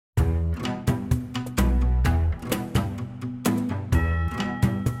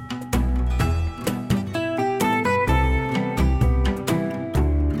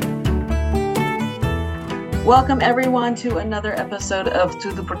Welcome everyone to another episode of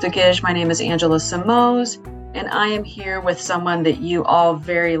Tudo, Portugues. My name is Angela Simoes, and I am here with someone that you all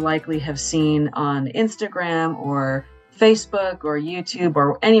very likely have seen on Instagram or Facebook or YouTube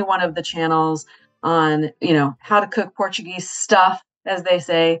or any one of the channels on, how to cook Portuguese stuff, as they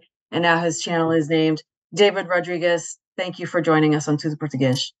say. And now his channel is named David Rodrigues. Thank you for joining us on Tudo,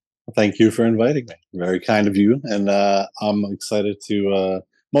 Portugues. Thank you for inviting me. Very kind of you. And I'm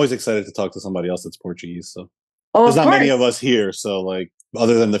always excited to talk to somebody else that's Portuguese. So there's not many of us here. So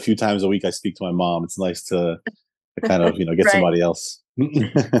other than the few times a week I speak to my mom, it's nice to kind of, get Right. somebody else.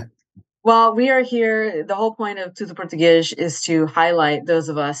 Well, we are here. The whole point of Tudo Português is to highlight those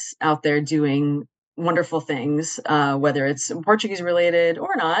of us out there doing wonderful things, whether it's Portuguese related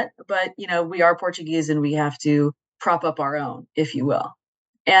or not. But, we are Portuguese and we have to prop up our own, if you will.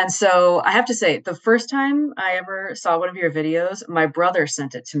 And so I have to say, the first time I ever saw one of your videos, my brother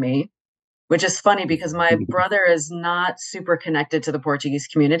sent it to me, which is funny because my brother is not super connected to the Portuguese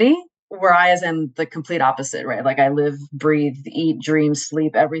community, whereas I'm the complete opposite, right? Like I live, breathe, eat, dream,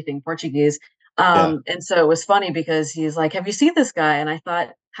 sleep, everything Portuguese. Yeah. And so it was funny because he's like, have you seen this guy? And I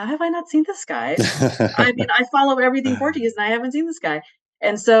thought, how have I not seen this guy? I mean, I follow everything Portuguese and I haven't seen this guy.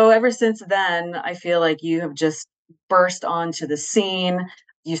 And so ever since then, I feel like you have just burst onto the scene.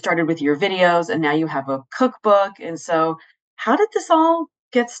 You started with your videos and now you have a cookbook. And so how did this all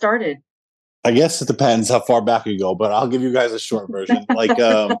get started? I guess it depends how far back you go, but I'll give you guys a short version.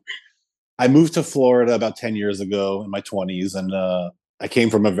 I moved to Florida about 10 years ago in my 20s, and I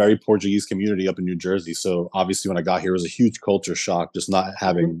came from a very Portuguese community up in New Jersey. So obviously when I got here, it was a huge culture shock, just not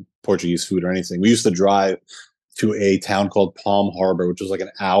having Portuguese food or anything. We used to drive to a town called Palm Harbor, which was like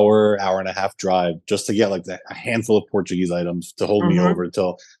an hour and a half drive just to get like a handful of Portuguese items to hold me over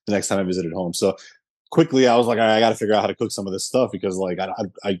until the next time I visited home. So quickly I was like, I got to figure out how to cook some of this stuff because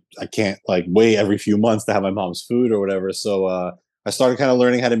I can't wait every few months to have my mom's food or whatever. So I started kind of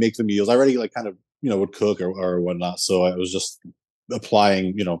learning how to make the meals. I already would cook or whatnot. So I was just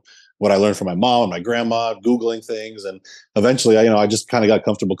applying, what I learned from my mom and my grandma, Googling things. And eventually I just kind of got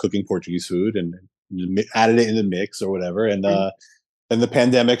comfortable cooking Portuguese food and added it in the mix or whatever. And then the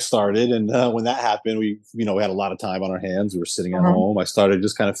pandemic started. And when that happened, we had a lot of time on our hands. We were sitting at home. I started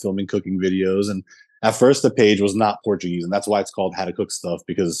just kind of filming cooking videos. And at first the page was not Portuguese. And that's why it's called How to Cook Stuff,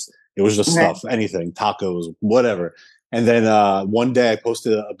 because it was just stuff, anything, tacos, whatever. And then one day I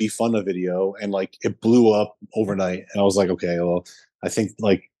posted a Be Funna video and it blew up overnight. And I was like, okay, well, I think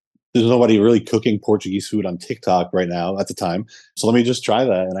there's nobody really cooking Portuguese food on TikTok right now at the time. So let me just try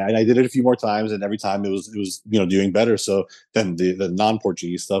that. And I did it a few more times, and every time it was doing better. So then the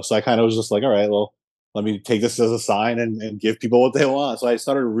non-Portuguese stuff. So I kind of was just like, all right, well, let me take this as a sign and give people what they want. So I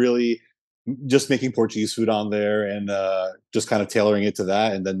started really just making Portuguese food on there and just kind of tailoring it to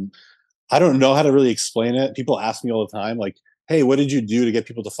that. And then I don't know how to really explain it. People ask me all the time, hey, what did you do to get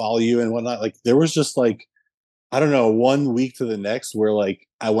people to follow you and whatnot? There was just I don't know, 1 week to the next where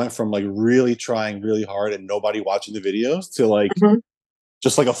I went from really trying really hard and nobody watching the videos to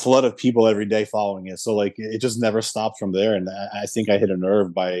just a flood of people every day following it. So it just never stopped from there. And I think I hit a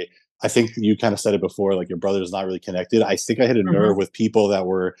nerve I think you kind of said it before, your brother's not really connected. I think I hit a nerve with people that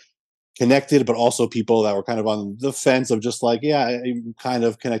were connected, but also people that were kind of on the fence of just yeah, I'm kind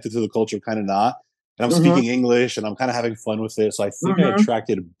of connected to the culture, kind of not. And I'm speaking English and I'm kind of having fun with it. So I think I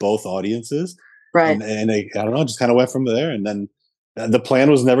attracted both audiences. Right. And I don't know, just kind of went from there. And then the plan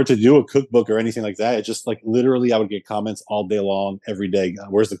was never to do a cookbook or anything like that. It just literally I would get comments all day long, every day.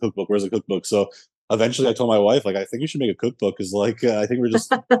 Where's the cookbook? Where's the cookbook? So eventually I told my wife, I think we should make a cookbook because I think we're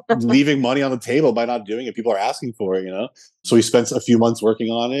just leaving money on the table by not doing it. People are asking for it, So we spent a few months working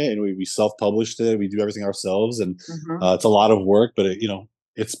on it and we self-published it. We do everything ourselves. And it's a lot of work, but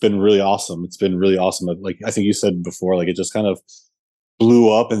it's been really awesome. It's been really awesome. I think you said before, it just kind of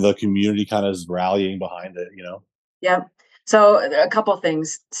blew up and the community kind of is rallying behind it, Yeah. So a couple of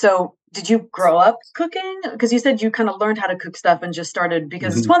things. So did you grow up cooking? Because you said you kind of learned how to cook stuff and just started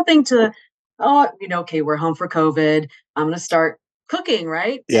because it's one thing to, okay, we're home for COVID. I'm going to start cooking,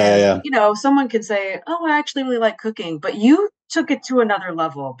 right? Yeah. Someone could say, oh, I actually really like cooking, but you took it to another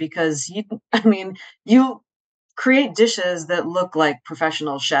level because you create dishes that look like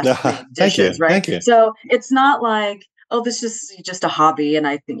professional chef made dishes, right? Thank you. So it's not like, oh, this is just a hobby. And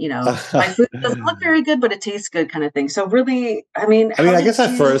I think, my food doesn't look very good, but it tastes good kind of thing. So really, I guess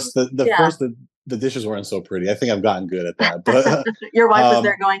at first, the dishes weren't so pretty. I think I've gotten good at that. But your wife was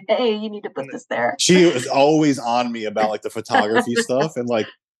there going, hey, you need to put this there. She was always on me about the photography stuff. And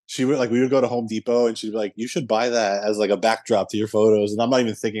she would we would go to Home Depot and she'd be like, you should buy that as a backdrop to your photos. And I'm not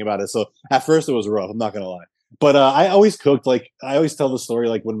even thinking about it. So at first it was rough. I'm not going to lie. But I always cooked. Like I always tell the story.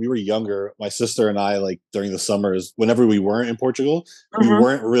 Like when we were younger, my sister and I, like during the summers, whenever we weren't in Portugal, we Mhm.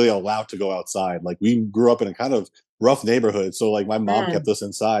 weren't really allowed to go outside. Like we grew up in a kind of rough neighborhood, so like my mom Mm. kept us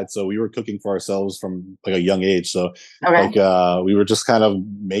inside, so we were cooking for ourselves from like a young age. So Okay. like we were just kind of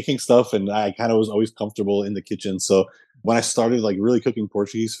making stuff, and I kind of was always comfortable in the kitchen. So when I started like really cooking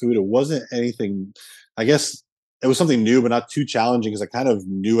Portuguese food, it wasn't anything. I guess it was something new, but not too challenging because I kind of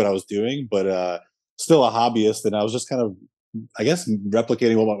knew what I was doing. But still a hobbyist, and I was just kind of, I guess,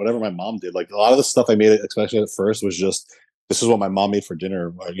 replicating whatever my mom did. Like a lot of the stuff I made, especially at first, was just this is what my mom made for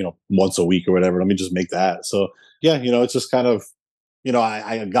dinner, once a week or whatever. Let me just make that. So yeah, it's just kind of,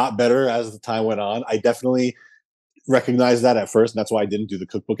 I got better as the time went on. I definitely recognized that at first, and that's why I didn't do the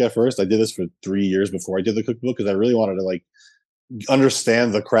cookbook at first. I did this for 3 years before I did the cookbook because I really wanted to like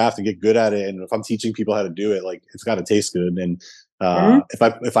understand the craft and get good at it. And if I'm teaching people how to do it, like it's got to taste good. And Mhm.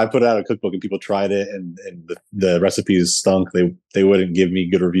 if I put out a cookbook and people tried it and the recipes stunk, they wouldn't give me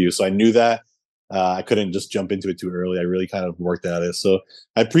good reviews. So I knew that I couldn't just jump into it too early. I really kind of worked at it. So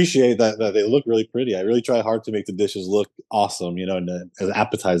I appreciate that they look really pretty. I really try hard to make the dishes look awesome, and as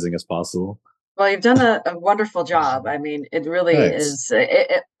appetizing as possible. Well, you've done a wonderful job. I mean, it really Thanks. is.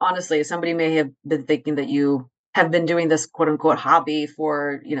 Honestly, somebody may have been thinking that you have been doing this quote unquote hobby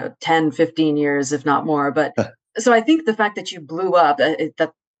for, 10, 15 years, if not more. But so I think the fact that you blew up,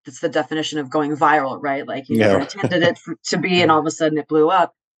 that's the definition of going viral, right? Like you never Yeah. intended it to be, and all of a sudden it blew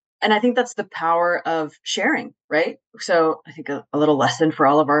up. And I think that's the power of sharing, right? So I think a little lesson for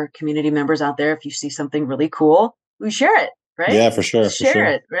all of our community members out there: if you see something really cool, we share it, right? Yeah, for sure. Just For share sure.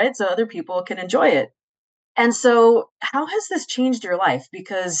 it, right? So other people can enjoy it. And so how has this changed your life?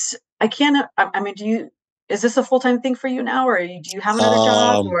 Because I can't I mean, is this a full-time thing for you now, or do you have another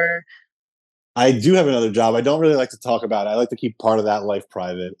job Um, or I do have another job. I don't really like to talk about it. I like to keep part of that life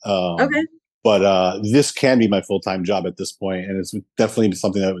private. okay. But this can be my full time job at this point, and it's definitely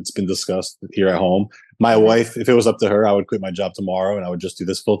something that's been discussed here at home. My Mhm. wife, if it was up to her, I would quit my job tomorrow and I would just do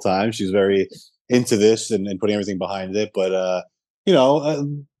this full time. She's very into this and putting everything behind it. But you know, uh,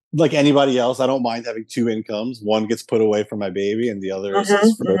 like anybody else, I don't mind having two incomes. One gets put away for my baby, and the other is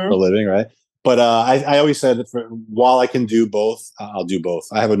Mhm, for mhm. living, right? But I always said that while I can do both, I'll do both.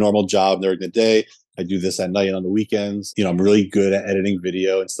 I have a normal job during the day. I do this at night and on the weekends. I'm really good at editing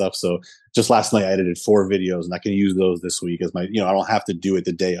video and stuff. So just last night I edited 4 videos, and I can use those this week as my, I don't have to do it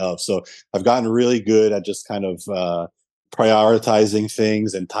the day of. So I've gotten really good at just kind of prioritizing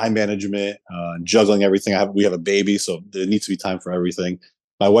things and time management, juggling everything. We have a baby, so there needs to be time for everything.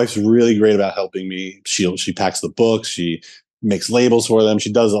 My wife's really great about helping me. She packs the books. She makes labels for them.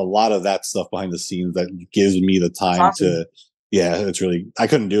 She does a lot of that stuff behind the scenes that gives me the That's time awesome. to. Yeah, it's really. I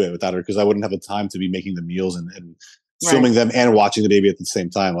couldn't do it without her because I wouldn't have the time to be making the meals and Right. filming them and watching the baby at the same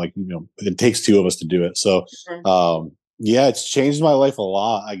time. Like, it takes two of us to do it. So, Mhm. yeah, it's changed my life a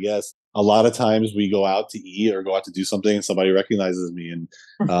lot, I guess. A lot of times we go out to eat or go out to do something and somebody recognizes me. And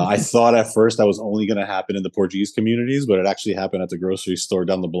I thought at first that was only going to happen in the Portuguese communities, but it actually happened at the grocery store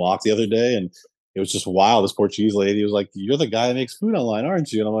down the block the other day. And it was just wild. This Portuguese lady was like, "You're the guy that makes food online,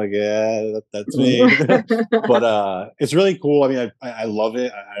 aren't you?" And I'm like, "Yeah, that's me." But it's really cool. I mean, I love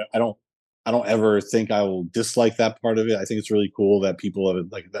it. I don't ever think I will dislike that part of it. I think it's really cool that people are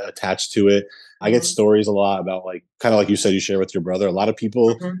like that attached to it. I get Mhm, stories a lot about, like, kind of like you said, you share with your brother. A lot of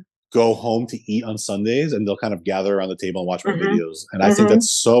people mhm, go home to eat on Sundays and they'll kind of gather around the table and watch my mhm, videos. And I think mhm. that's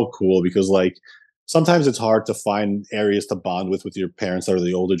so cool because, like, sometimes it's hard to find areas to bond with your parents that are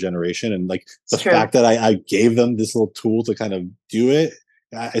the older generation. And like the It's true. fact that I gave them this little tool to kind of do it,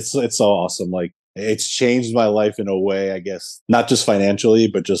 it's so awesome. Like it's changed my life in a way, I guess, not just financially,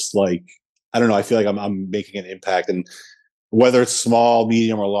 but just like, I don't know. I feel like I'm making an impact, and whether it's small,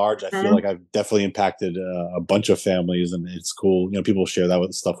 medium, or large, I feel Mhm. like I've definitely impacted a bunch of families, and it's cool. People share that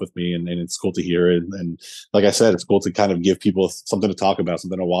with stuff with me, and it's cool to hear it. And like I said, it's cool to kind of give people something to talk about,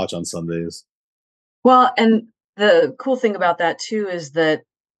 something to watch on Sundays. Well, and the cool thing about that too is that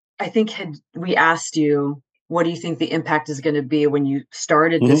I think had we asked you, what do you think the impact is gonna be when you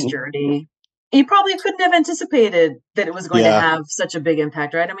started this journey, you probably couldn't have anticipated that it was going to Yeah, have such a big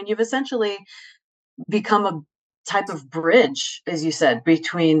impact, right? I mean, you've essentially become a type of bridge, as you said,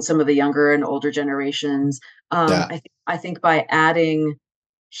 between some of the younger and older generations. yeah, I think by adding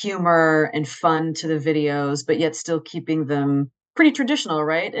humor and fun to the videos, but yet still keeping them pretty traditional,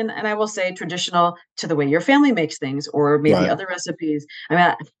 right? And I will say traditional to the way your family makes things, or maybe right, other recipes. I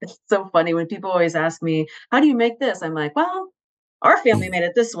mean, it's so funny when people always ask me, "How do you make this?" I'm like, "Well, our family made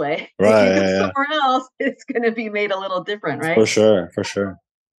it this way. If right, you go yeah, yeah, somewhere else, it's going to be made a little different, for right?" sure, for sure.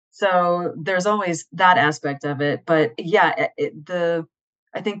 So there's always that aspect of it. But yeah,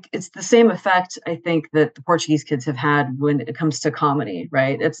 I think it's the same effect, I think, that the Portuguese kids have had when it comes to comedy,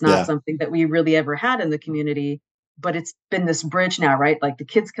 right? It's not Yeah, something that we really ever had in the community, but it's been this bridge now, right? Like the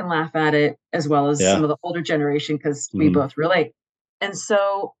kids can laugh at it as well as some yeah, of the older generation because we mhm, both relate. And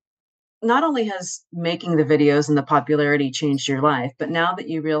so not only has making the videos and the popularity changed your life, but now that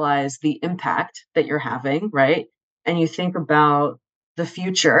you realize the impact that you're having, right? And you think about the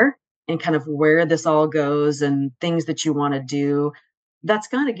future and kind of where this all goes and things that you want to do, that's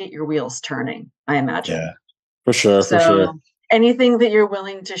got to get your wheels turning, I yeah, imagine. for sure, for sure. So, anything that you're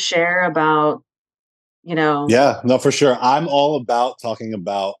willing to share about, you know, Yeah, no, for sure. I'm all about talking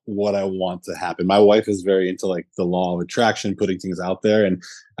about what I want to happen. My wife is very into like the law of attraction, putting things out there. And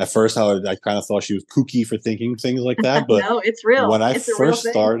at first, I kind of thought she was kooky for thinking things like that. But no, it's real. when I It's a real first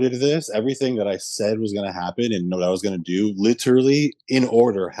thing. started this, everything that I said was going to happen and what I was going to do, literally in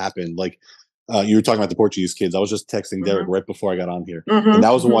order, happened. Like you were talking about the Portuguese kids. I was just texting Derek Hmm. right before I got on here, and Hmm.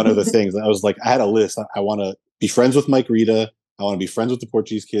 that was one of the things. I was like, I had a list. I want to be friends with Mike Rita. I want to be friends with the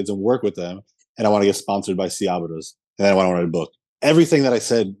Portuguese kids and work with them, and I want to get sponsored by Ciabadas, and then I want to write a book. Everything that I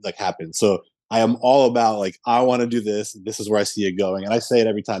said like happened. So I am all about like I want to do this. This is where I see it going, and I say it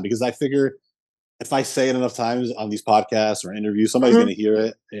every time because I figure if I say it enough times on these podcasts or interviews, somebody's going Hmm. to hear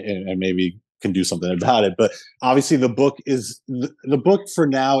it and maybe can do something about it. But obviously, the book is the book for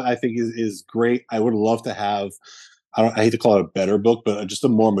now. I think is great. I would love to have. I hate to call it a better book, but just a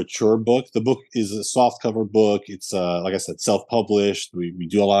more mature book. The book is a soft cover book. It's like I said, self published. We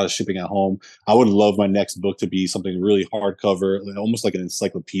do a lot of shipping at home. I would love my next book to be something really hardcover, almost like an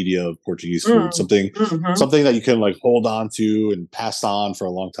encyclopedia of Portuguese food. Mm, Something mhm. something that you can like hold on to and pass on for a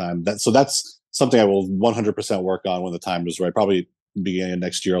long time. That's something I will 100% work on when the time is right. Probably beginning of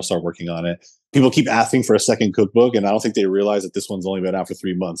next year, I'll start working on it. People keep asking for a second cookbook, and I don't think they realize that this one's only been out for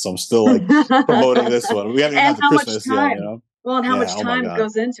 3 months. So I'm still like promoting this one. We haven't even And had the how much Christmas yet, you time? know? Well, and how Yeah. much Oh my time God.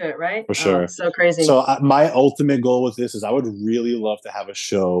 goes into it, right? For Oh, sure. it's so crazy. So my ultimate goal with this is I would really love to have a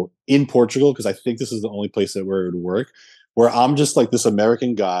show in Portugal because I think this is the only place that where it would work, where I'm just like this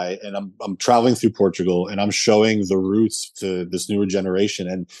American guy and I'm traveling through Portugal and I'm showing the roots to this newer generation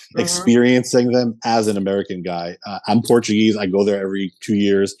and Mhm, experiencing them as an American guy. I'm Portuguese. I go there every 2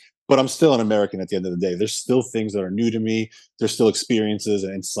 years, but I'm still an American at the end of the day. There's still things that are new to me. There's still experiences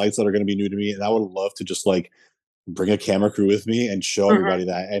and insights that are going to be new to me, and I would love to just like bring a camera crew with me and show mhm, everybody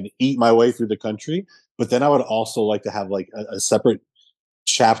that and eat my way through the country. But then I would also like to have like a separate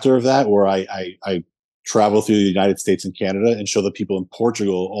chapter of that where I travel through the United States and Canada and show the people in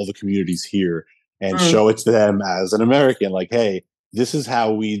Portugal all the communities here and mm, show it to them as an American, like, hey, this is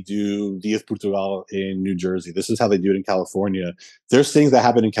how we do Dias Portugal in New Jersey. This is how they do it in California. There's things that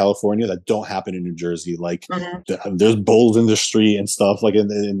happen in California that don't happen in New Jersey. Like mhm, there's bowls in the street and stuff like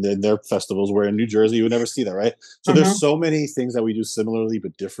in their festivals where in New Jersey you would never see that, right? So there's mhm, so many things that we do similarly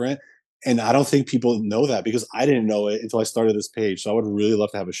but different, and I don't think people know that because I didn't know it until I started this page. So I would really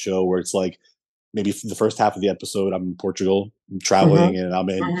love to have a show where it's like maybe the first half of the episode I'm in Portugal, I'm mhm, traveling, and I'm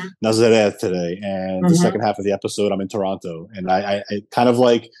in mhm, Nazaré today, and the mhm, second half of the episode I'm in Toronto, and I kind of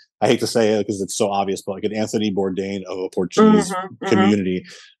like I hate to say it because it's so obvious, but like an Anthony Bourdain of a Portuguese mhm, mhm, community.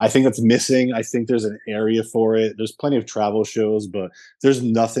 I think that's missing. I think there's an area for it. There's plenty of travel shows, but there's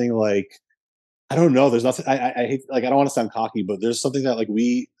nothing like I don't know. There's nothing. I hate like I don't want to sound cocky, but there's something that like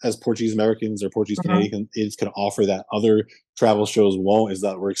we as Portuguese Americans or Portuguese mhm, Canadians can offer that other travel shows won't. Is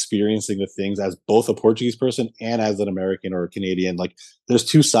that we're experiencing the things as both a Portuguese person and as an American or a Canadian. Like there's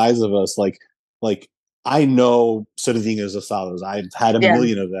two sides of us. Like I know sardinhas asadas. I've had a yeah,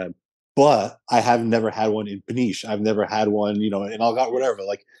 million of them, but I have never had one in Peniche. I've never had one, in Algot, whatever.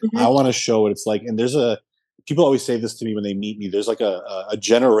 Like I mhm, want to show what it's like. And there's a people always say this to me when they meet me. There's like a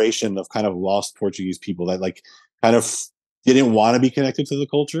generation of kind of lost Portuguese people that like kind of didn't want to be connected to the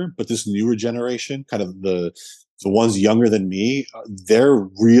culture, but this newer generation, kind of the ones younger than me, they're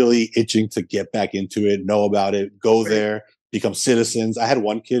really itching to get back into it, know about it, go right. there, become citizens. I had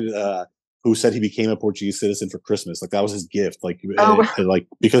one kid who said he became a Portuguese citizen for Christmas. Like that was his gift. Oh, Like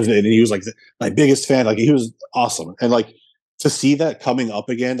because and he was like my biggest fan. Like he was awesome. And like to see that coming up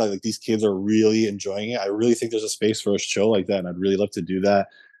again, like these kids are really enjoying it. I really think there's a space for a show like that, and I'd really love to do that.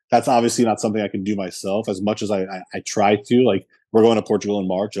 That's obviously not something I can do myself as much as I try to. Like we're going to Portugal in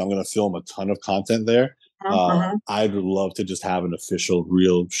March, and I'm going to film a ton of content there. mhm, mhm, I'd love to just have an official,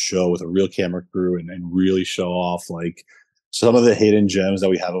 real show with a real camera crew and really show off like some of the hidden gems that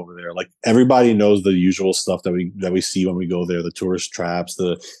we have over there. Like everybody knows the usual stuff that we see when we go there, the tourist traps,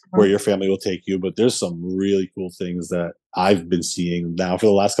 the where mhm. your family will take you. But there's some really cool things that I've been seeing now for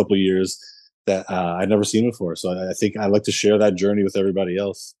the last couple of years that I'd never seen before. So I think I'd like to share that journey with everybody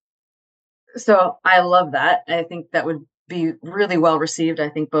else. So I love that. I think that would be really well received, I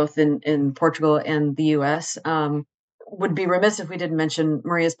think, both in Portugal and the US. Would be remiss if we didn't mention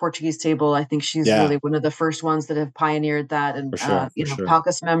Maria's Portuguese table. I think she's Yeah, really one of the first ones that have pioneered that, and for sure, for sure.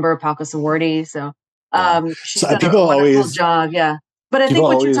 Palcos member, Palcos awardee. So Yeah. she's So done a wonderful job. Yeah, but I people think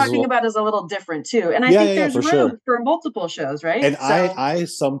what you're always, talking about is a little different too, and I yeah, think yeah, yeah, there's for sure. room for multiple shows, right? And So I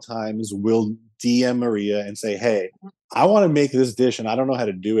sometimes will DM Maria and say, "Hey, I want to make this dish and I don't know how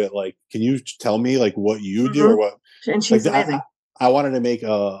to do it. Like, can you tell me like what you do hmm or what?" and Like she's amazing. I wanted to make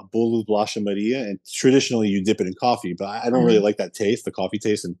a bolo blanche Maria, and traditionally you dip it in coffee, but I don't really hmm like that taste, the coffee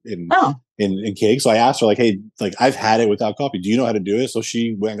taste Oh, in cake. So I asked her like, "Hey, like I've had it without coffee. Do you know how to do it?" So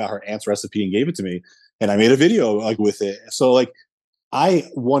she went and got her aunt's recipe and gave it to me, and I made a video like with it. So like I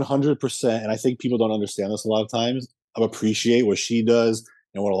 100%, and I think people don't understand this a lot of times. I appreciate what she does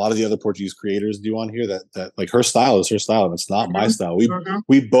and what a lot of the other Portuguese creators do on here. That like her style is her style, and it's not my hmm style. hmm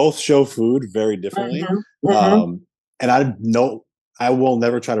We both show food very differently, hmm hmm um, and I know I will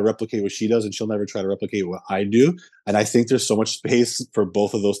never try to replicate what she does, and she'll never try to replicate what I do. And I think there's so much space for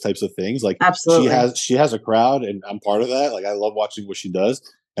both of those types of things. Like Absolutely. she has a crowd, and I'm part of that. Like I love watching what she does,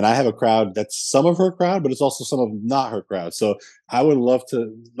 and I have a crowd that's some of her crowd, but it's also some of not her crowd. So I would love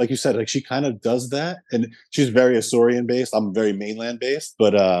to, like you said, like she kind of does that, and she's very Açorian based. I'm very mainland based,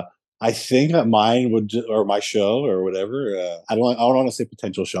 but I think that mine would or my show or whatever. I don't want to say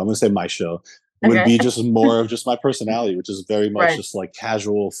potential show. I'm going to say my show would Okay. be just more of just my personality, which is very much Right. just like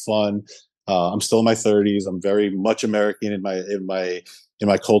casual fun. I'm still in my 30s. I'm very much American in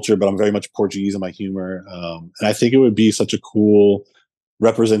my culture, but I'm very much Portuguese in my humor. And I think it would be such a cool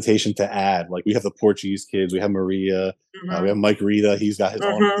representation to add. Like we have the Portuguese kids, we have Maria, we hmm have Mike Rita. He's got his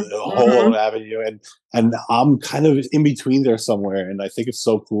own hmm whole hmm own avenue, and I'm kind of in between there somewhere. And I think it's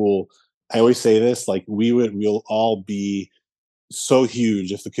so cool. I always say this: like we'll all be so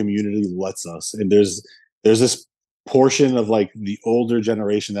huge if the community lets us. And there's this portion of like the older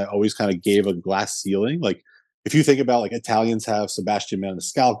generation that always kind of gave a glass ceiling. Like if you think about like Italians have Sebastian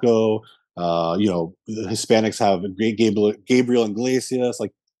Maniscalco, you know, the Hispanics have Gabriel Iglesias.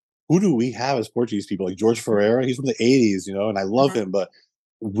 Like who do we have as Portuguese people? Like George Ferreira, he's from the 80s, you know, and I love hmm him, but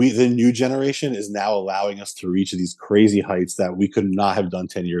the new generation is now allowing us to reach these crazy heights that we could not have done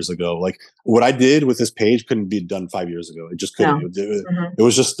 10 years ago. Like what I did with this page couldn't be done 5 years ago. It just couldn't. No. hmm It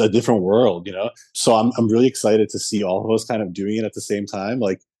was just a different world, you know? So I'm really excited to see all of us kind of doing it at the same time.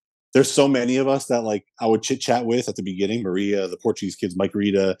 Like there's so many of us that like I would chit chat with at the beginning, Maria, the Portuguese kids, Mike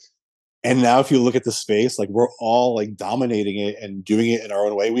Rita, and now if you look at the space, like we're all like dominating it and doing it in our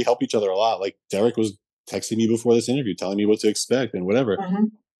own way. We help each other a lot. Like Derek was texting me before this interview, telling me what to expect and whatever. hmm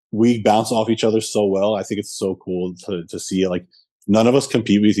We bounce off each other so well. I think it's so cool to see it. Like none of us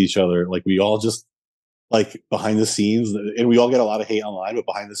compete with each other. Like we all just like behind the scenes, and we all get a lot of hate online, but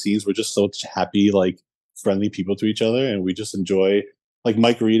behind the scenes, we're just such happy, like friendly people to each other, and we just enjoy. Like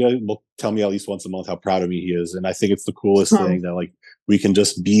Mike Rita will tell me at least once a month how proud of me he is, and I think it's the coolest hmm thing that like we can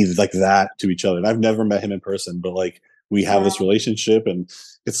just be like that to each other. And I've never met him in person, but like we have this relationship, and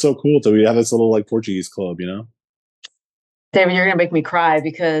it's so cool that we have this little like Portuguese club, you know. David, you're gonna make me cry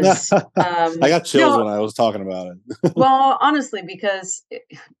because I got chills no, when I was talking about it. well, honestly, because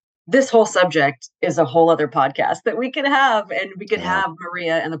this whole subject is a whole other podcast that we could have, and we could Yeah, have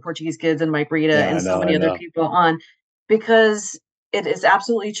Maria and the Portuguese kids and Mike Rita yeah, and so I many other know. people on, because it is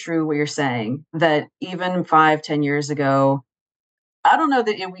absolutely true what you're saying that even 5, 10 years ago, I don't know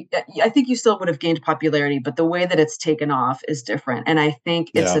that I think you still would have gained popularity, but the way that it's taken off is different. And I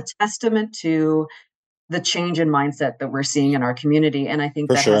think it's Yeah, a testament to the change in mindset that we're seeing in our community. And I think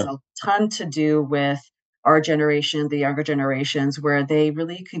for that has sure. a ton to do with our generation, the younger generations, where they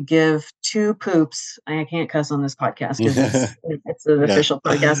really could give two poops. I can't cuss on this podcast because it's an Yeah. official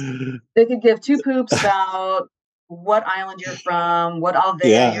podcast. They could give two poops about what island you're from, what aldea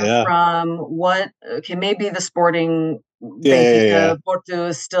Yeah, you're yeah. from, what okay, maybe the sporting Yeah, yeah, yeah. Benfica, Porto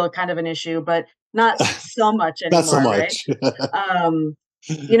is still kind of an issue, but not so much Not so anymore, right? much. Um,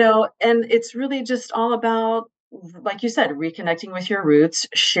 and it's really just all about, like you said, reconnecting with your roots,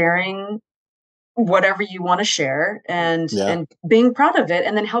 sharing whatever you want to share, Yeah. and being proud of it,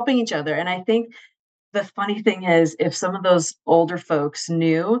 and then helping each other. And I think the funny thing is, if some of those older folks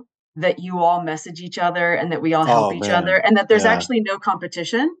knew that you all message each other and that we all help Oh each other man. and that there's Yeah. actually no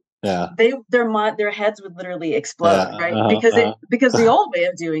competition, Yeah. their heads would literally Yeah. explode, right? Because the old way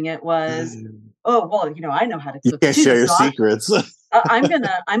of doing it was, oh well, I know how to You cook can't too, share your so secrets. I'm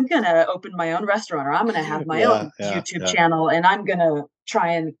gonna open my own restaurant, or I'm gonna have my Yeah, own yeah, YouTube yeah. channel, and I'm gonna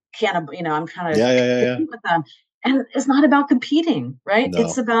try and I'm kind of Yeah, yeah, yeah, yeah. compete with them. And it's not about competing, right?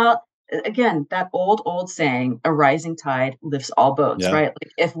 It's No. about again, that old saying, a rising tide lifts all boats, Yeah. right?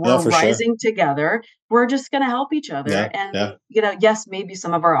 Like if No, we're for sure. rising together, we're just going to help each other. Yeah. And, Yeah. yes, maybe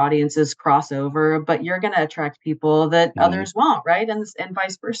some of our audiences cross over, but you're going to attract people that Mhm. others won't, right? And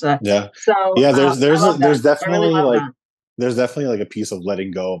vice versa. Yeah. So Yeah. I love that. I really love that. There's definitely like a piece of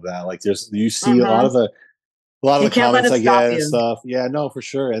letting go of that. Like you see Hmm. a lot of You the can't let comments it I stop get and you. stuff. Yeah, no, for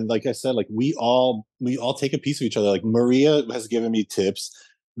sure. And like I said, like we all take a piece of each other. Like Maria has given me tips.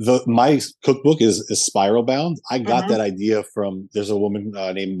 My cookbook is spiral bound. I got Hmm. that idea from there's a woman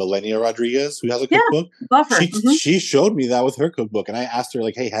named Melania Rodrigues who has a Yeah, cookbook. love her. Hmm. She showed me that with her cookbook, and I asked her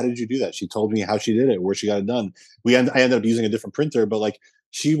like, "Hey, how did you do that?" She told me how she did it, where she got it done. I ended up using a different printer, but like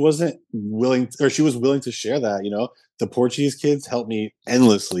she wasn't willing, or she was willing to share that. You know, the Portuguese kids help me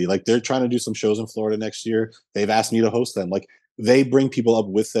endlessly. Like they're trying to do some shows in Florida next year. They've asked me to host them. Like they bring people up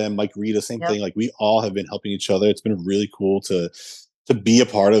with them. Like Rita, same Yep. thing. Like we all have been helping each other. It's been really cool to be a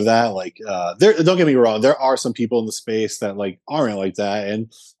part of that. Like there, don't get me wrong, there are some people in the space that like aren't like that, and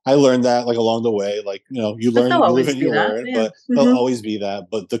I learned that like along the way. Like you But learn, there'll you live always and be you that. learn, Yeah. but there'll Hmm. always be that.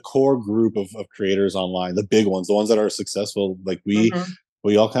 But the core group of creators online, the big ones, the ones that are successful, like Hmm.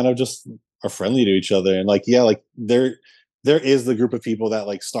 we all kind of just are friendly to each other. And like yeah, like there is the group of people that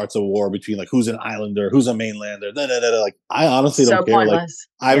like starts a war between like who's an islander, who's a mainlander. Da, da, da, da. Like I honestly don't So care. Like pointless.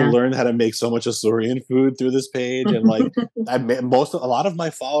 I've Yeah. learned how to make so much Açorian food through this page, and like a lot of my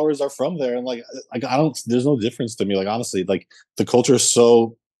followers are from there, and like I don't. There's no difference to me. Like honestly, like the culture is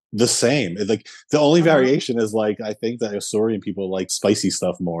so the same. Like the only Hmm. variation is like I think that Açorian people like spicy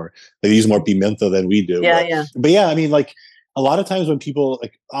stuff more. They use more pimento than we do. Yeah, yeah. But yeah, I mean like a lot of times when people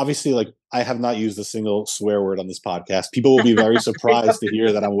like obviously like I have not used a single swear word on this podcast. People will be very surprised to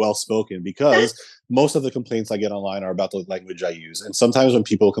hear that I'm well spoken because most of the complaints I get online are about the language I use. And sometimes when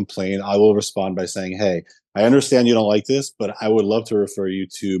people complain, I will respond by saying, "Hey, I understand you don't like this, but I would love to refer you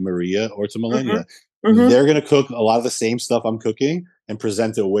to Maria or to Hmm. Millennia. Hmm. They're going to cook a lot of the same stuff I'm cooking and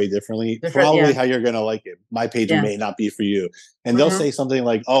present it way differently. Different. Probably Yeah. how you're going to like it. My page Yeah. may not be for you." And they'll Hmm. say something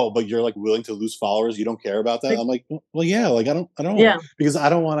like, "Oh, but you're like willing to lose followers. You don't care about that." Like, I'm like, "Well, yeah, like I don't, yeah. because I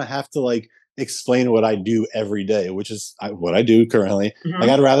don't want to have to like explain what I do every day, which is what I do currently. Like Hmm.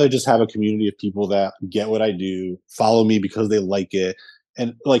 I'd rather just have a community of people that get what I do, follow me because they like it,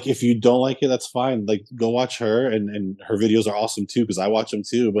 and like if you don't like it, that's fine. Like go watch her, and her videos are awesome too because I watch them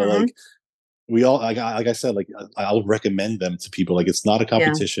too. But Hmm. like we all like I said, like I'll recommend them to people. Like it's not a Yeah.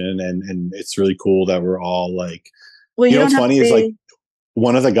 competition, and it's really cool that we're all like. Well, You you know don't what's have to funny is like be.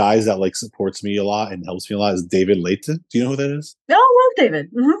 one of the guys that like supports me a lot and helps me a lot is David Layton. Do you know who that is? No, I love David.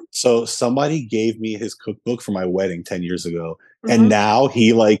 Hmm. So somebody gave me his cookbook for my wedding 10 years ago. And Hmm. now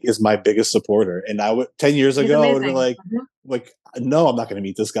he like is my biggest supporter. And 10 years He's ago, I would be amazing. like, no, I'm not going to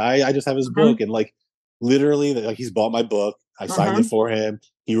meet this guy. I just have his Hmm. book. And like, literally like he's bought my book. I signed it Hmm. for him.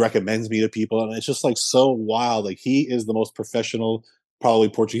 He recommends me to people. And it's just like so wild. Like he is the most professional, probably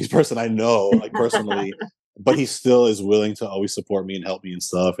Portuguese person I know, like personally, but he still is willing to always support me and help me and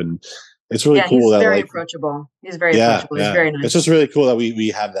stuff. And it's really Yeah, cool he's that very like approachable. He's very yeah, approachable. He's yeah. very It's nice. just really cool that we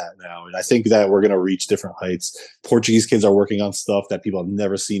have that now. And I think that we're gonna reach different heights. Portuguese kids are working on stuff that people have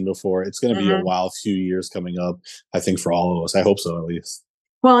never seen before. It's gonna be a Hmm. wild few years coming up, I think, for all of us. I hope so at least.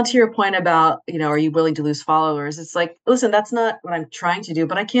 Well, and to your point about, are you willing to lose followers? It's like, listen, that's not what I'm trying to do,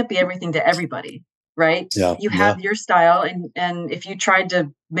 but I can't be everything to everybody, right? Yeah, You yeah, have your style, and if you tried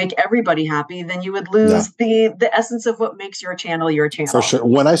to make everybody happy, then you would yeah. lose the essence of what makes your For channel, sure.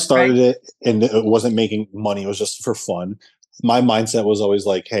 When I right? started it and it wasn't making money, it was just for fun. My mindset was always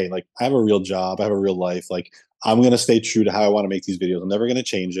like, hey, like I have a real job, I have a real life. Like I'm gonna stay true to how I want to make these videos. I'm never gonna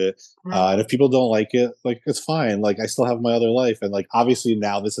change it. Mhm. And if people don't like it, like it's fine. Like I still have my other life. And like obviously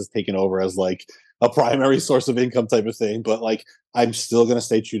now this has taken over as like a primary source of income type of thing. But like I'm still gonna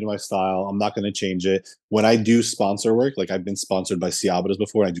stay true to my style. I'm not gonna change it. When I do sponsor work, like I've been sponsored by Ciabadas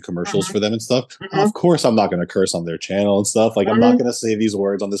before, and I do commercials Mhm. for them and stuff. Mhm. Of course, I'm not going to curse on their channel and stuff. Like, I'm not Mhm. going to say these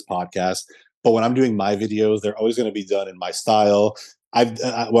words on this podcast. But when I'm doing my videos, they're always going to be done in my style.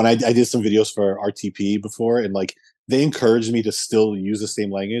 When I did some videos for RTP before, and like they encouraged me to still use the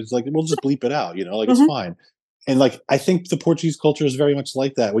same language. Like, we'll just bleep it out, like it's Mhm. fine. And like, I think the Portuguese culture is very much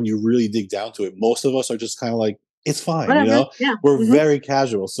like that. When you really dig down to it, most of us are just kind of like, it's fine, Whatever. Yeah. we're Mhm. very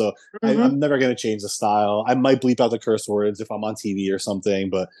casual. So Mhm. I'm never going to change the style. I might bleep out the curse words if I'm on TV or something,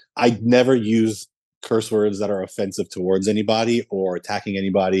 but I never use curse words that are offensive towards anybody or attacking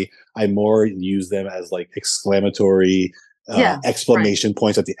anybody. I more use them as like exclamatory Yeah. Right. exclamation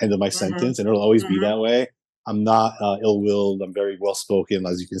points at the end of my Mhm. sentence, and it'll always be Mhm. that way. I'm not ill-willed. I'm very well spoken,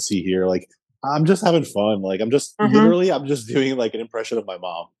 as you can see here. Like I'm just having fun. Like I'm just Mhm. literally I'm just doing like an impression of my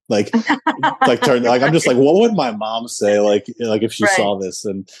mom. Like turn like I'm just like what would my mom say like if she Right. saw this,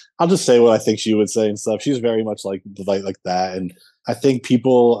 and I'll just say what I think she would say and stuff. She's very much like that, and I think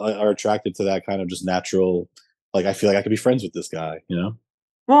people are attracted to that kind of just natural. Like I feel like I could be friends with this guy, you know?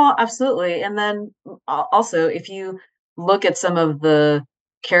 Well, absolutely, and then also, if you look at some of the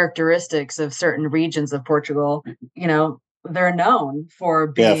characteristics of certain regions of Portugal, you know, they're known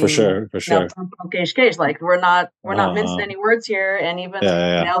for Yeah, for being, sure, for sure. pão like, we're not mincing Uh, any words here, and even,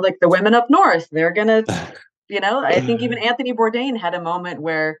 yeah, like, the women up north, they're gonna yeah, I think even Anthony Bourdain had a moment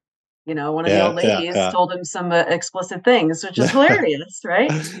where, one of the yeah, old yeah, ladies yeah. told him some, explicit things, which is hilarious,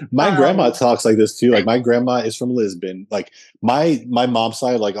 right? My grandma Um talks like this too. Like my grandma is from Lisbon. Like my mom's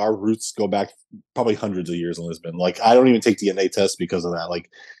side, like our roots go back probably hundreds of years in Lisbon. Like I don't even take DNA tests because of that. Like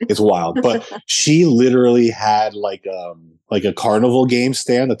it's wild. But she literally had like a carnival game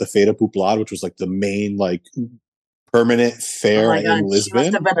stand at the Feira Popular, which was like the main like permanent Oh fair my in god, she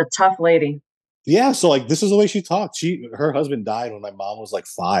must have Lisbon. been a tough lady. Yeah, so like this is the way she talked. Her husband died when my mom was like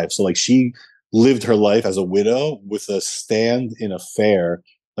 5. So like she lived her life as a widow with a stand in a fair.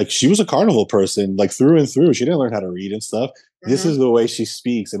 Like she was a carnival person, like through and through. She didn't learn how to read and stuff. This Mhm. is the way she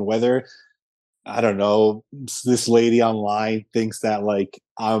speaks. And whether I don't know, this lady online thinks that like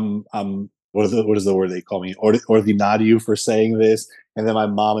I'm what is the word they call me? Ordinario for saying this, and then my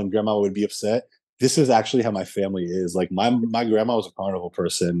mom and grandma would be upset. This is actually how my family is. Like my grandma was a carnival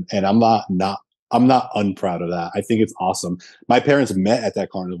person, and I'm not unproud of that. I think it's awesome. My parents met at that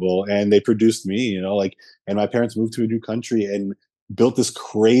carnival and they produced me, you know, like, and my parents moved to a new country and built this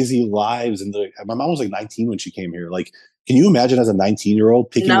crazy lives. And my mom was like 19 when she came here. Like, can you imagine as a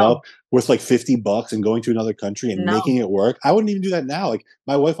 19-year-old picking No, up with like $50 and going to another country and no. making it work? I wouldn't even do that now. Like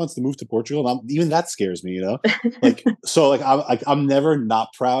my wife wants to move to Portugal, and even that scares me, you know? I'm never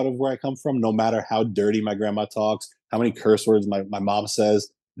not proud of where I come from, no matter how dirty my grandma talks, how many curse words my mom says.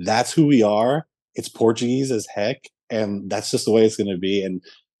 That's who we are. It's Portuguese as heck, and that's just the way it's going to be. And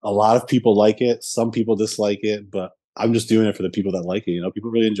a lot of people like it. Some people dislike it, but I'm just doing it for the people that like it. You know,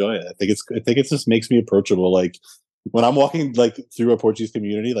 people really enjoy it. I think it just makes me approachable. Like when I'm walking like through a Portuguese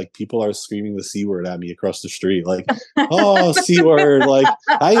community, like people are screaming the C word at me across the street, like, "Oh, C word!" Like,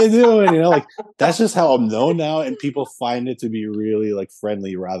 "How you doing?" You know, like that's just how I'm known now, and people find it to be really like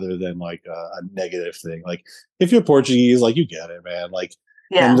friendly rather than like a negative thing. Like if you're Portuguese, like you get it, man. Like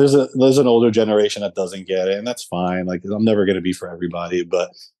and Yeah, there's an older generation that doesn't get it, and that's fine. Like I'm never going to be for everybody,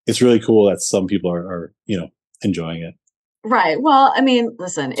 but it's really cool that some people are enjoying it. right. Well, I mean,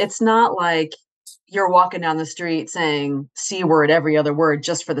 listen, it's not like you're walking down the street saying "C word" every other word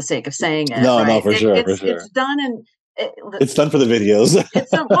just for the sake of saying it, No, no, right? for sure, for It's sure. done and It's done for the videos.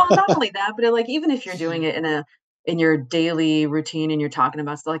 it's done well, not only that, but, like, even if you're doing it in your daily routine and you're talking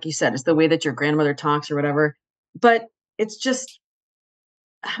about stuff, like you said, it's the way that your grandmother talks or whatever, but it's just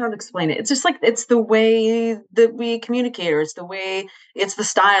how to explain it? It's just like it's the way that we communicate, or it's the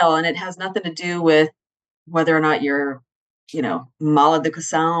style, and it has nothing to do with whether or not you're, mala de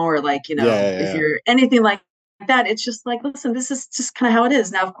croissant or like, Yeah, yeah, if yeah. you're anything like that. It's just like, listen, this is just kind of how it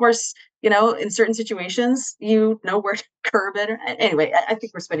is. Now, of course, in certain situations, you know where to curb it. Anyway, I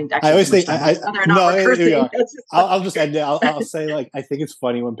think we're spending I actually too always much think time on I this, whether or not no, we're here we cursing. are. It's just I'll just end it. I'll say like I think it's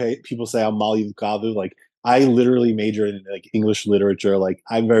funny when people say I'm mal educado. Like I literally major in like English literature. Like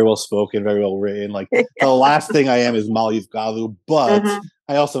I'm very well spoken, very well written. Like like, the last thing I am is mal educado, but mhm,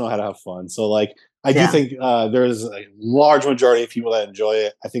 I also know how to have fun. So like I do yeah. think there's a large majority of people that enjoy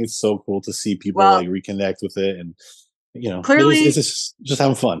it. I think it's so cool to see people Well, like reconnect with it, and it's clearly, just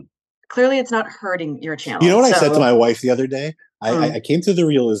having fun. it's not hurting your You know channel. what I said to So, my wife the other day? I mm, came to the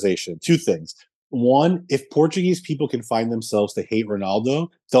realization two things. One, if Portuguese people can find themselves to hate Ronaldo,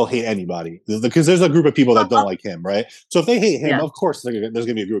 they'll hate anybody because there's a group of people that don't like him, right? So if they hate him, yeah, of course there's going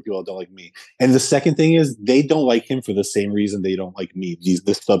to be a group of people that don't like me. And the second thing is they don't like him for the same reason they don't like me.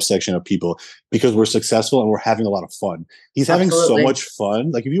 This subsection of people because we're successful and we're having a lot of fun. He's having so absolutely. much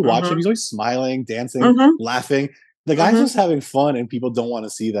fun. Like if you watch him, Hmm. he's always smiling, dancing, Hmm. laughing. The guy's Hmm. just having fun, and people don't want to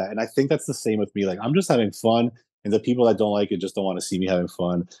see that. And I think that's the same with me. Like I'm just having fun, and the people that don't like it just don't want to see me having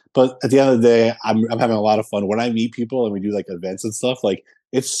fun. But at the end of the day, I'm having a lot of fun when I meet people and we do like events and stuff. Like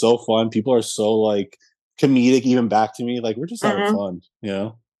it's so fun. People are so like comedic, even back to me. Like we're just having Hmm. fun, you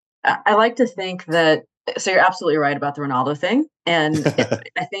know. I like to think that, so you're absolutely right about the Ronaldo thing, and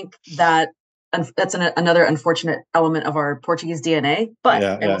I think that that's another unfortunate element of our Portuguese DNA. But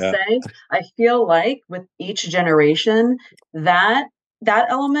Yeah, I yeah, will yeah. say, I feel like with each generation, that that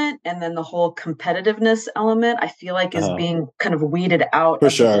element and then the whole competitiveness element, I feel like is uh being kind of weeded out for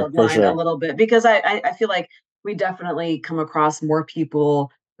of the sure, for bloodline a sure. little bit because I feel like we definitely come across more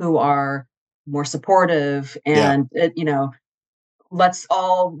people who are more supportive, Yeah, and let's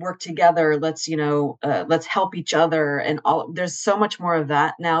all work together. Let's help each other, and all. There's so much more of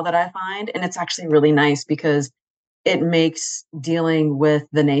that now that I find, and it's actually really nice because it makes dealing with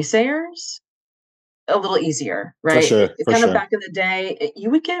the naysayers a little easier, for right? sure, for Kind of sure. back in the day, you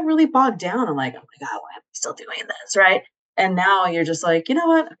would get really bogged down and like, oh my God, why am I still doing this, right? And now you're just like, you know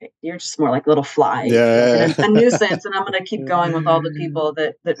what? Okay, you're just more like a little fly, and Yeah, a nuisance, and I'm going to keep going with all the people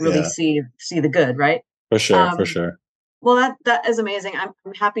that really yeah, see the good, right? for sure, for Um, sure, well, that is amazing. I'm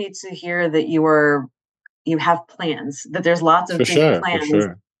happy to hear that you have plans, that there's lots for of big sure, for plans.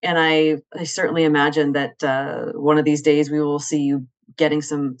 sure. And I certainly imagine that one of these days we will see you getting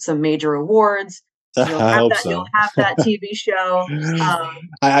some major awards. I hope You'll so. have that TV show.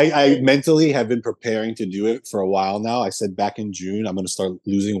 I It, mentally have been preparing to do it for a while now. I said back in June I'm going to start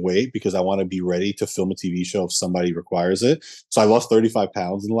losing weight because I want to be ready to film a TV show if somebody requires it. So I lost 35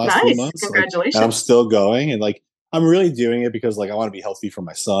 pounds in the last three nice, months, like, and I'm congratulations. still going. And like, I'm really doing it because like I want to be healthy for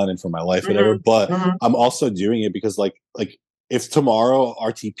my son and for my life, whatever. Hmm. But Hmm. I'm also doing it because like if tomorrow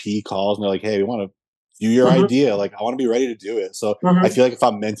RTP calls and they're like, hey, we want to do your Hmm. idea, like I want to be ready to do it. So I Hmm. feel like if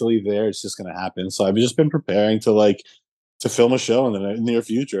I'm mentally there, it's just going to happen. So I've just been preparing to like to film a show in the near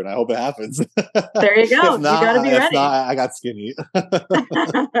future, and I hope it happens. There you go. You got to be If ready. not, I got skinny.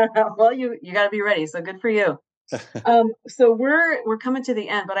 Well, you got to be ready. So good for you. So we're coming to the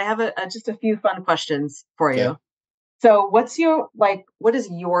end, but I have just a few fun questions for Okay. you. So what is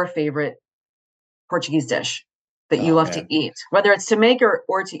your favorite Portuguese dish that you Oh love to man, eat, whether it's to make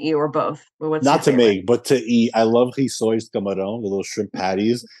or to eat or both? Well, what's your not to favorite? make, but to eat. I love risoles camarão, the little shrimp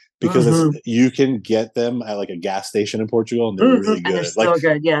patties, because it's Hmm. you can get them at like a gas station in Portugal, and they're Hmm. really And they're good. Like so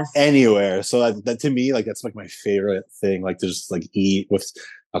good. Yes. anywhere. So that to me, like that's like my favorite thing. Like to just like eat with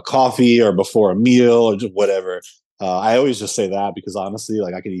a coffee or before a meal or just whatever. I always just say that because honestly,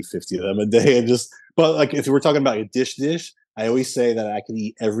 like I could eat 50 of them a day and just. But like if we're talking about a dish, I always say that I can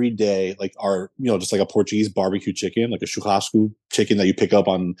eat every day, like our just like a Portuguese barbecue chicken, like a churrasco chicken that you pick up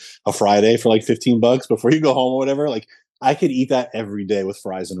on a Friday for like 15 bucks before you go home or whatever. Like I could eat that every day with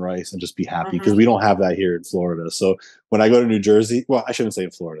fries and rice and just be happy because Hmm. we don't have that here in Florida. So when I go to New Jersey, well, I shouldn't say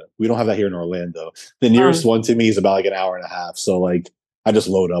in Florida. We don't have that here in Orlando. The nearest Mm. one to me is about like an hour and a half. So like I just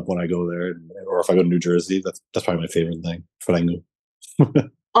load up when I go there, or if I go to New Jersey, that's probably my favorite thing. What I knew.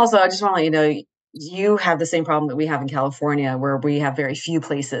 Also, I just want to let you know you have the same problem that we have in California, where we have very few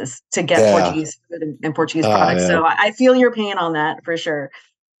places to get Yeah. Portuguese food and Portuguese products. Yeah. So I feel your pain on that for sure.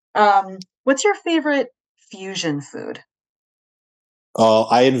 What's your favorite fusion food?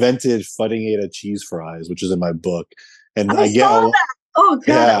 I invented farinha cheese fries, which is in my book, and I I get saw a that. Oh God,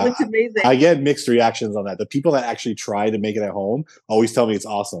 that yeah, looks amazing. I get mixed reactions on that. The people that actually try to make it at home always tell me it's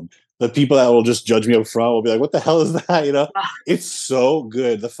awesome. The people that will just judge me up front will be like, "What the hell is that?" Ah, It's so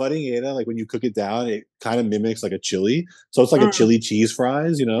good. The farinha, like when you cook it down, it kind of mimics like a chili, so it's like a mm, chili cheese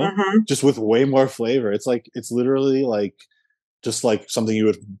fries, mhm. just with way more flavor. It's literally like just like something you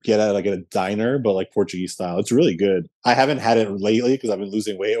would get at like a diner, but like Portuguese style. It's really good. I haven't had it lately because I've been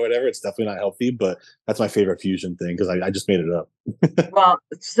losing weight or whatever. It's definitely not healthy, but that's my favorite fusion thing because I just made it up. Well,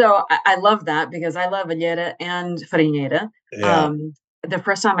 so I love that because I love agneta and farinheira. Yeah. Um, the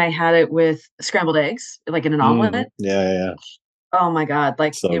first time I had it with scrambled eggs, like in an Mm, omelet, yeah, yeah, yeah. oh my God,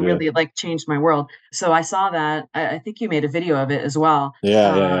 like So it good. really like changed my world. So I saw that. I think you made a video of it as well.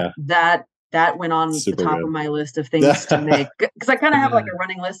 Yeah, yeah, yeah. That went on the Super top of good. my list of things to yeah, make because I kind of have like a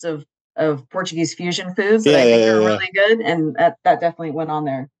running list of Portuguese fusion foods that yeah, I think yeah, are yeah. really good, and that definitely went on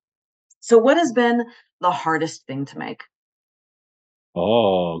there. So, what has been the hardest thing to make?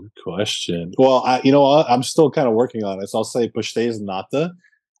 Oh, good question. Well, you know what? I'm still kind of working on it. So I'll say pastéis nata.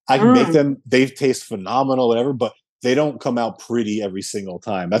 I can make Mm, them. They taste phenomenal, whatever, but they don't come out pretty every single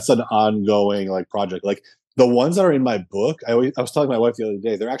time. That's an ongoing like project. Like the ones that are in my book, I was telling my wife the other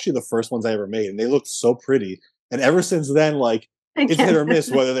day, they're actually the first ones I ever made, and they looked so pretty. And ever since then, like it's hit again, or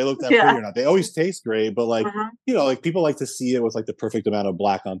miss whether they look that pretty yeah. or not. They always taste great, but like Mhm. like people like to see it with like the perfect amount of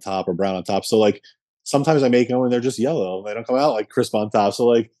black on top or brown on top. So like sometimes I make them and they're just yellow. They don't come out like crisp on top. So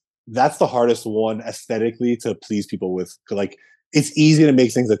like that's the hardest one aesthetically to please people with. Like it's easy to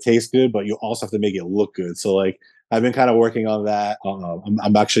make things that taste good, but you also have to make it look good. So like I've been kind of working on that.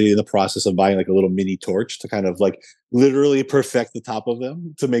 I'm actually in the process of buying like a little mini torch to kind of like literally perfect the top of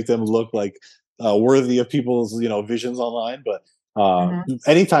them to make them look like worthy of people's visions online. But Mhm.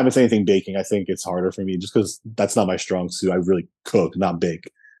 anytime it's anything baking, I think it's harder for me just because that's not my strong suit. I really cook, not bake.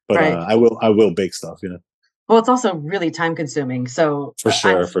 But Right. I will bake stuff. Well, it's also really time consuming. So For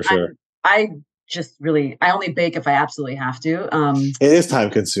sure, for sure. I just really I only bake if I absolutely have to. It is time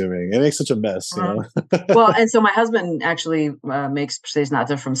consuming. It makes such a mess. Mhm. Well, and so my husband actually makes pastéis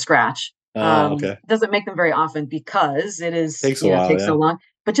nata from scratch. Okay. Doesn't make them very often because it is, Takes a while, takes so yeah. long.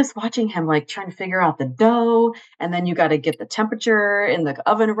 But just watching him like trying to figure out the dough, and then you got to get the temperature in the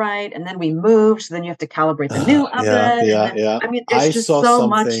oven right, and then we moved, so then you have to calibrate the new Yeah, oven, and yeah, then yeah. I mean, there's I just saw so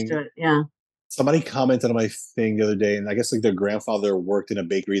much something to it. Yeah. somebody commented on my thing the other day, and I guess like their grandfather worked in a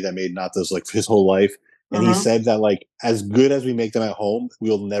bakery that made nachos like his whole life. And he Hmm. said that like as good as we make them at home,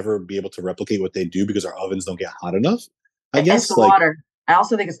 we'll never be able to replicate what they do because our ovens don't get hot enough. I It's the guess like water. I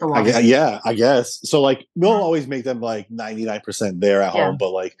also think it's the water. yeah, I guess. So like we'll Hmm. always make them like 99% there at Yeah. home, but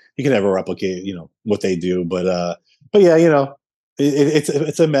like you can never replicate, what they do. But yeah,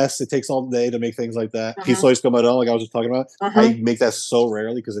 it's a mess. It takes all day to make things like that. Hmm. Queso escamadón, like I was just talking about. I Hmm. make that so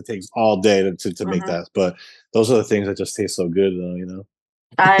rarely because it takes all day to make Hmm. that. But those are the things that just taste so good though.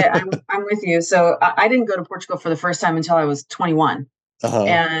 I'm with you. So I didn't go to Portugal for the first time until I was 21, Uh-huh.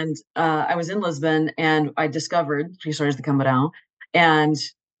 and I was in Lisbon, and I discovered Prisões de Camarão, and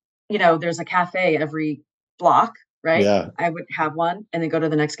there's a cafe every block, right? Yeah. I would have one and then go to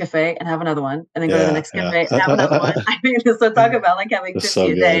the next cafe and have another one and then go to the Yeah. next Yeah. cafe and have another one. I mean, so talk about like having It's 50 so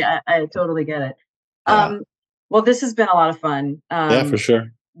a day. good. I totally get it. Yeah. Um, well, this has been a lot of fun. Yeah, for sure.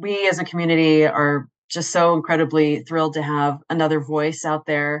 We as a community are just so incredibly thrilled to have another voice out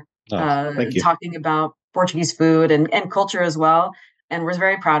there Oh, thank you. talking about Portuguese food and culture as well. And we're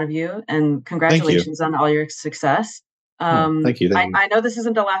very proud of you and Thank you. congratulations on all your success. Oh, thank you. Thank you. I know this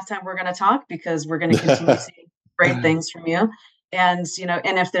isn't the last time we're going to talk because we're going to continue seeing great things from you. And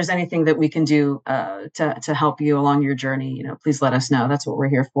and if there's anything that we can do to help you along your journey, please let us know. That's what we're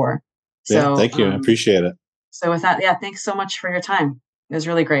here for. Yeah, So, thank you. I appreciate it. so with that, yeah, thanks so much for your time. It was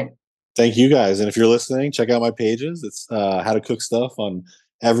really great. Thank you guys. And if you're listening, check out my pages. It's how to cook stuff on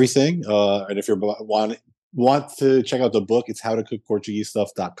everything. And if you want to check out the book, it's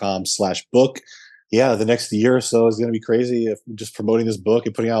howtocookportuguesestuff.com/book. Yeah, the next year or so is going to be crazy. If just promoting this book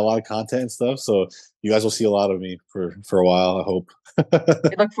and putting out a lot of content and stuff. So you guys will see a lot of me for a while, I hope.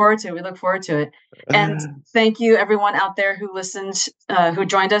 We look forward to it. We look forward to it. And thank you, everyone out there who listened, who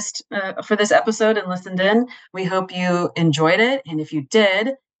joined us for this episode and listened in. We hope you enjoyed it. And if you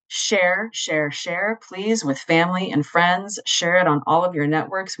did, share, share, share, please, with family and friends. Share it on all of your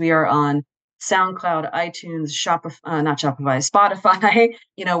networks. We are on SoundCloud, iTunes, not Shopify, Spotify.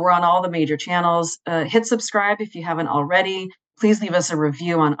 We're on all the major channels. Hit subscribe if you haven't already. Please leave us a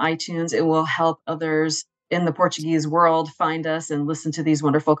review on iTunes. It will help others in the Portuguese world find us and listen to these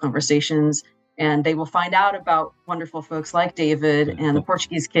wonderful conversations. And they will find out about wonderful folks like David and the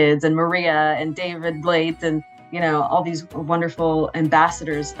Portuguese kids and Maria and David Blate and, all these wonderful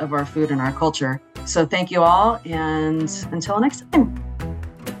ambassadors of our food and our culture. So thank you all. And until next time.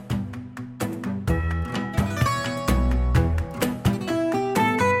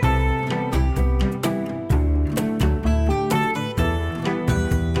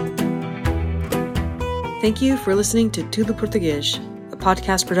 Thank you for listening to Tudo Portugues, a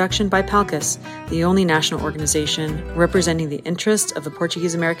podcast production by Portugues, the only national organization representing the interests of the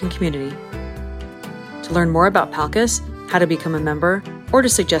Portuguese American community. To learn more about Portugues, how to become a member, or to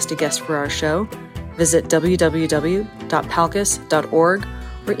suggest a guest for our show, visit www.portugues.org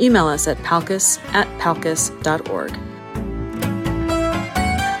or email us at portugues@portugues.org.